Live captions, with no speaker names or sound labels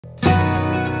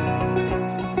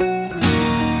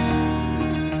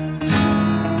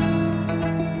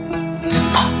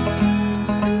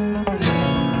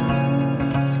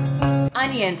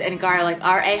onions and garlic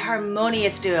are a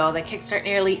harmonious duo that kickstart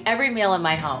nearly every meal in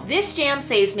my home. This jam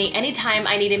saves me anytime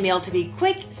I need a meal to be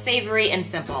quick, savory, and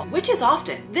simple, which is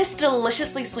often. This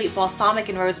deliciously sweet balsamic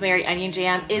and rosemary onion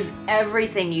jam is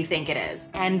everything you think it is,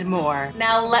 and more.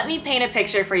 Now let me paint a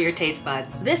picture for your taste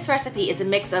buds. This recipe is a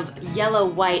mix of yellow,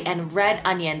 white, and red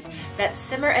onions that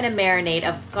simmer in a marinade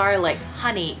of garlic,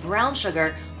 honey, brown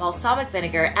sugar, balsamic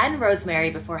vinegar, and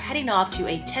rosemary before heading off to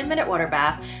a 10-minute water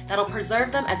bath that'll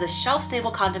preserve them as a shelf-stable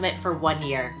condiment for 1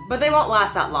 year. But they won't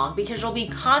last that long because you'll be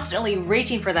constantly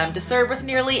reaching for them to serve with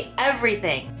nearly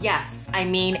everything. Yes, I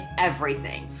mean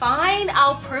everything. Fine,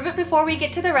 I'll prove it before we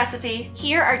get to the recipe.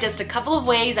 Here are just a couple of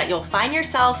ways that you'll find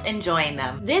yourself enjoying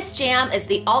them. This jam is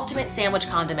the ultimate sandwich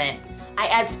condiment. I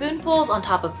add spoonfuls on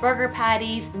top of burger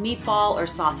patties, meatball or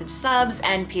sausage subs,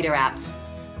 and pita wraps.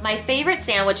 My favorite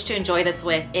sandwich to enjoy this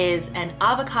with is an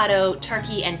avocado,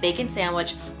 turkey, and bacon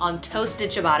sandwich on toasted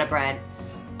ciabatta bread.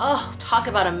 Oh, talk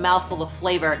about a mouthful of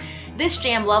flavor. This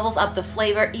jam levels up the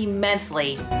flavor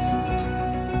immensely.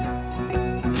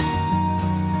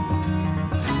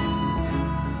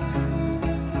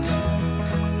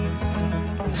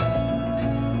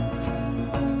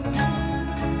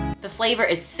 The flavor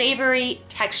is savory,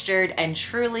 textured, and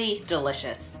truly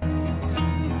delicious.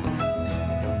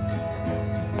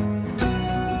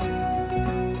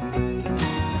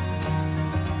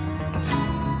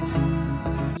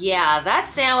 Yeah, that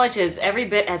sandwich is every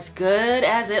bit as good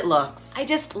as it looks. I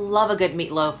just love a good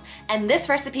meatloaf, and this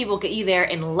recipe will get you there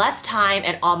in less time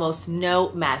and almost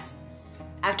no mess.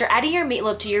 After adding your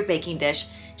meatloaf to your baking dish,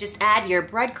 just add your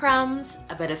breadcrumbs,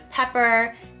 a bit of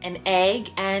pepper, an egg,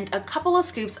 and a couple of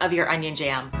scoops of your onion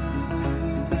jam.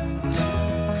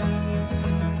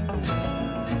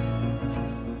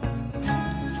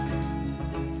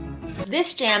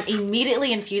 This jam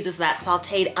immediately infuses that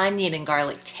sauteed onion and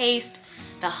garlic taste.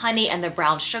 The honey and the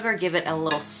brown sugar give it a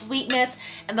little sweetness,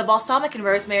 and the balsamic and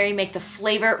rosemary make the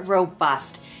flavor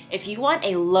robust. If you want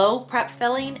a low prep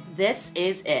filling, this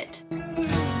is it.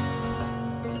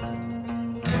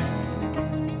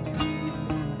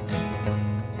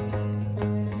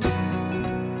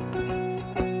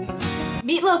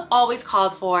 Meatloaf always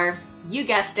calls for, you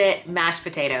guessed it, mashed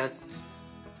potatoes.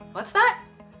 What's that?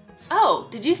 Oh,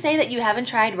 did you say that you haven't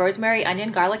tried rosemary,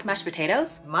 onion, garlic mashed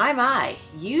potatoes? My,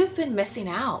 you've been missing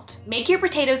out. Make your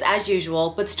potatoes as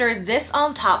usual, but stir this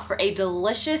on top for a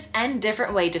delicious and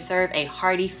different way to serve a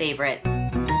hearty favorite.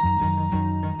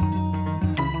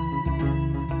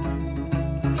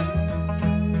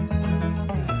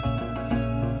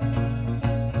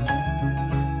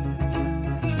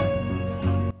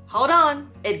 Hold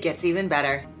on, it gets even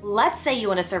better. Let's say you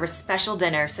want to serve a special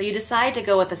dinner, so you decide to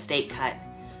go with a steak cut.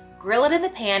 Grill it in the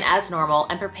pan as normal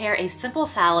and prepare a simple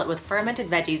salad with fermented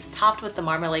veggies topped with the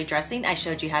marmalade dressing I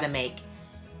showed you how to make.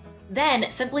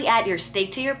 Then simply add your steak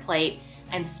to your plate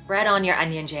and spread on your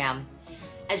onion jam.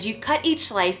 As you cut each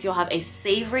slice, you'll have a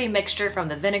savory mixture from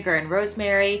the vinegar and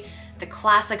rosemary, the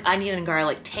classic onion and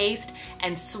garlic taste,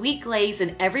 and sweet glaze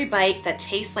in every bite that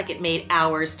tastes like it made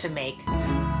hours to make.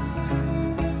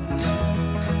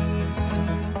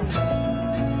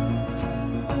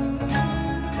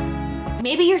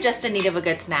 Maybe you're just in need of a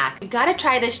good snack. You've got to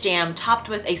try this jam topped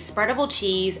with a spreadable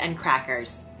cheese and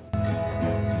crackers.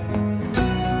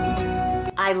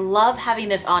 I love having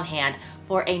this on hand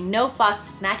for a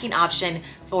no-fuss snacking option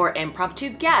for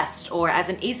impromptu guests or as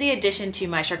an easy addition to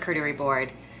my charcuterie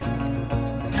board.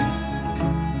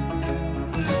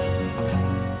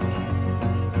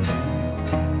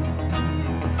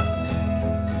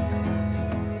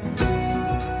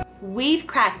 We've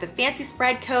cracked the fancy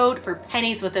spread code for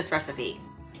pennies with this recipe.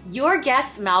 Your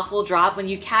guest's mouth will drop when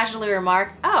you casually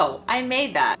remark, "Oh, I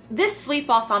made that." This sweet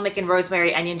balsamic and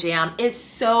rosemary onion jam is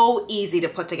so easy to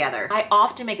put together. I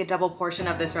often make a double portion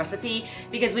of this recipe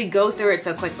because we go through it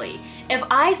so quickly. If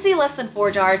I see less than 4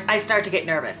 jars, I start to get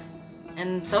nervous.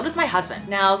 And so does my husband.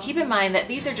 Now, keep in mind that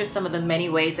these are just some of the many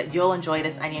ways that you'll enjoy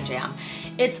this onion jam.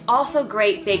 It's also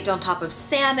great baked on top of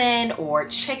salmon or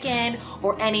chicken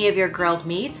or any of your grilled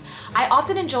meats. I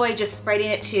often enjoy just spreading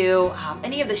it to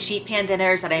any of the sheet pan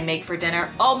dinners that I make for dinner.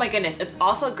 Oh my goodness, it's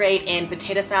also great in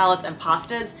potato salads and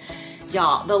pastas.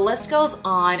 Y'all, the list goes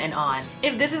on and on.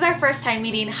 If this is our first time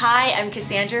meeting, hi, I'm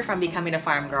Cassandra from Becoming a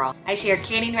Farm Girl. I share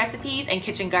canning recipes and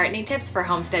kitchen gardening tips for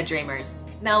homestead dreamers.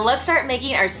 Now let's start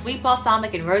making our sweet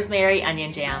balsamic and rosemary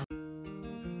onion jam.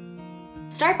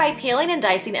 Start by peeling and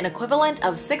dicing an equivalent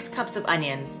of 6 cups of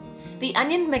onions. The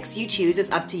onion mix you choose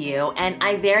is up to you, and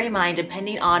I vary mine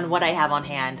depending on what I have on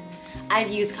hand.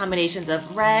 I've used combinations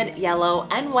of red, yellow,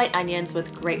 and white onions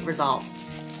with great results.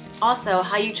 Also,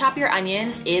 how you chop your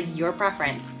onions is your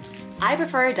preference. I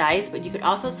prefer a dice, but you could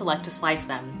also select to slice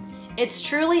them. It's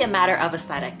truly a matter of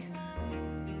aesthetic.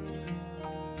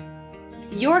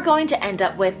 You're going to end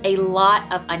up with a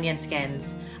lot of onion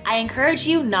skins. I encourage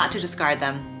you not to discard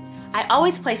them. I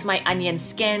always place my onion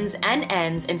skins and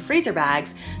ends in freezer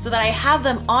bags so that I have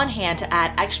them on hand to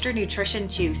add extra nutrition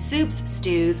to soups,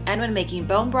 stews, and when making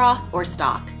bone broth or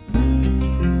stock.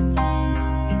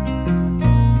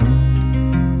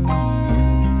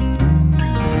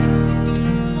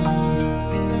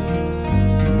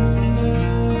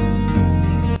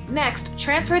 Next,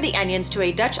 transfer the onions to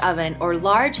a Dutch oven or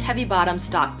large, heavy-bottom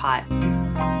stock pot.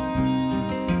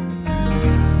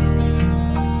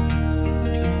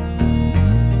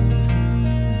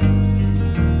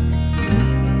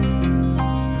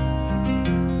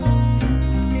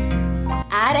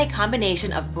 Add a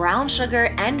combination of brown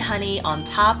sugar and honey on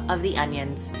top of the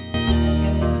onions.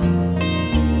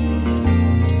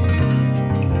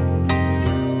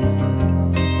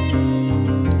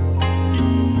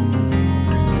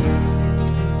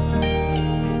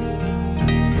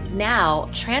 Now,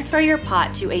 transfer your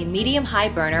pot to a medium-high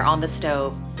burner on the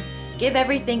stove. Give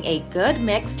everything a good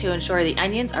mix to ensure the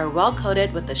onions are well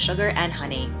coated with the sugar and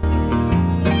honey.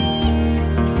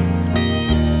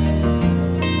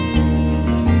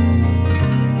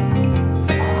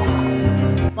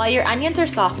 While your onions are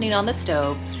softening on the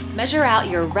stove, measure out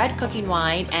your red cooking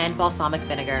wine and balsamic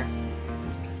vinegar.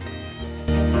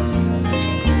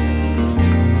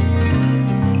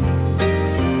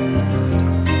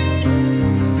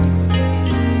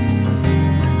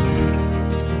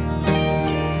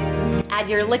 Add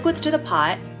your liquids to the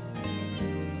pot.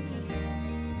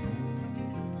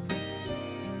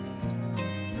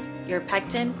 Your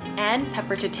pectin and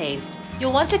pepper to taste.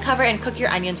 You'll want to cover and cook your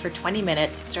onions for 20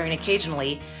 minutes, stirring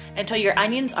occasionally, until your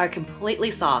onions are completely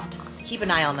soft. Keep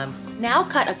an eye on them. Now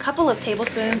cut a couple of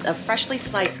tablespoons of freshly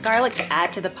sliced garlic to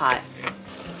add to the pot.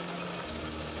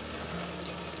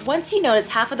 Once you notice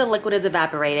half of the liquid is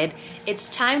evaporated, it's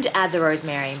time to add the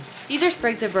rosemary. These are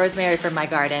sprigs of rosemary from my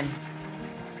garden.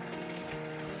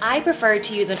 I prefer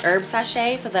to use an herb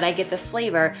sachet so that I get the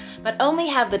flavor, but only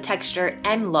have the texture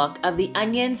and look of the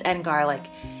onions and garlic.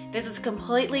 This is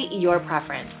completely your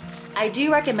preference. I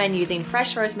do recommend using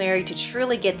fresh rosemary to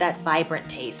truly get that vibrant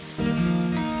taste.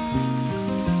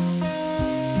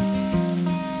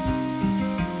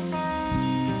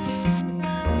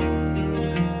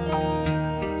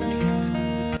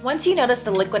 Once you notice the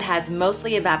liquid has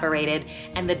mostly evaporated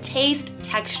and the taste,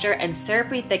 texture, and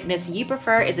syrupy thickness you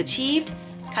prefer is achieved,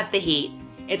 cut the heat.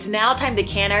 It's now time to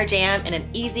can our jam in an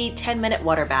easy 10-minute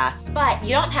water bath. But you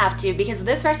don't have to, because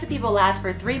this recipe will last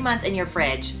for 3 months in your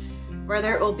fridge.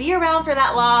 Whether it will be around for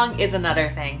that long is another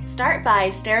thing. Start by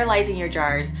sterilizing your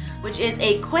jars, which is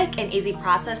a quick and easy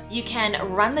process. You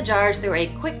can run the jars through a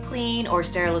quick clean or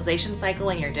sterilization cycle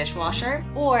in your dishwasher,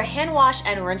 or hand wash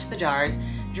and rinse the jars,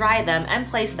 dry them, and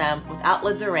place them without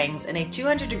lids or rings in a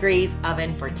 200 degrees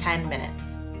oven for 10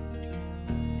 minutes.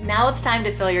 Now it's time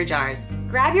to fill your jars.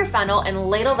 Grab your funnel and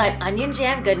ladle that onion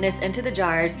jam goodness into the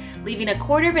jars, leaving a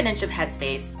 1/4 of an inch of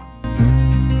headspace.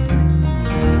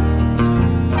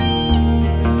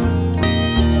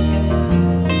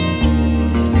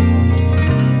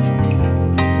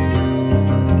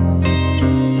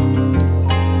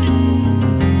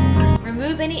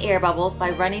 Remove any air bubbles by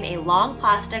running a long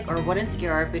plastic or wooden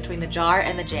skewer between the jar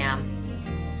and the jam.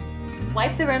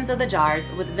 Wipe the rims of the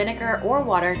jars with vinegar or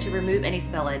water to remove any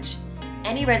spillage.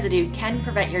 Any residue can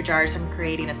prevent your jars from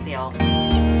creating a seal.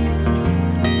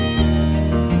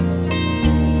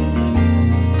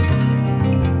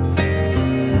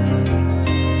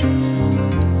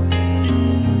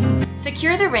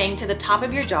 Secure the ring to the top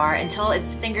of your jar until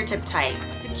it's fingertip tight.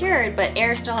 Secured, but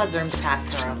air still has room to pass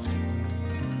through.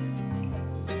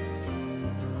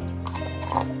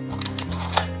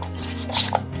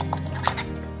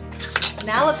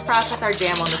 Now let's process our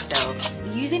jam on the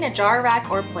stove. Using a jar rack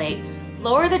or plate,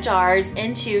 lower the jars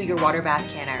into your water bath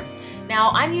canner.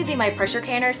 Now I'm using my pressure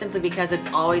canner simply because it's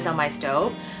always on my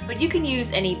stove, but you can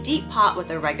use any deep pot with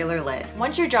a regular lid.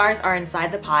 Once your jars are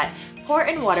inside the pot, pour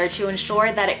in water to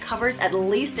ensure that it covers at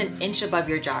least an inch above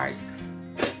your jars.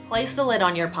 Place the lid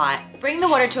on your pot. Bring the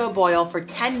water to a boil for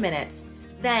 10 minutes.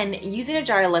 Then, using a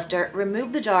jar lifter,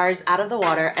 remove the jars out of the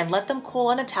water and let them cool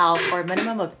on a towel for a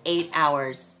minimum of 8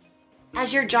 hours.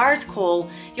 As your jars cool,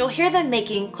 you'll hear them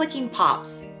making clicking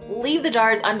pops. Leave the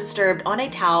jars undisturbed on a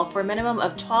towel for a minimum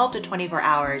of 12 to 24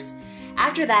 hours.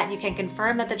 After that, you can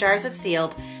confirm that the jars have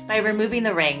sealed by removing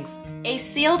the rings. A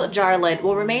sealed jar lid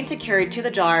will remain secured to the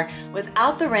jar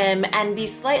without the rim and be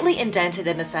slightly indented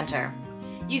in the center.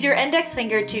 Use your index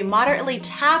finger to moderately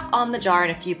tap on the jar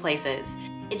in a few places.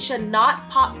 It should not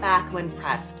pop back when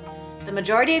pressed. The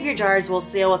majority of your jars will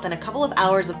seal within a couple of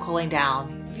hours of cooling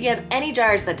down. If you have any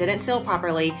jars that didn't seal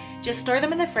properly, just store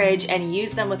them in the fridge and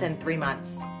use them within 3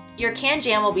 months. Your canned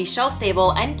jam will be shelf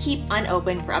stable and keep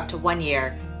unopened for up to 1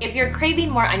 year. If you're craving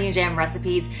more onion jam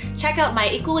recipes, check out my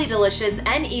equally delicious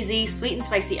and easy sweet and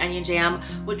spicy onion jam,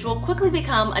 which will quickly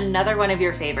become another one of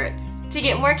your favorites. To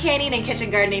get more canning and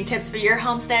kitchen gardening tips for your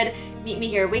homestead, meet me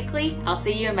here weekly. I'll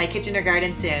see you in my kitchen or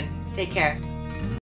garden soon. Take care.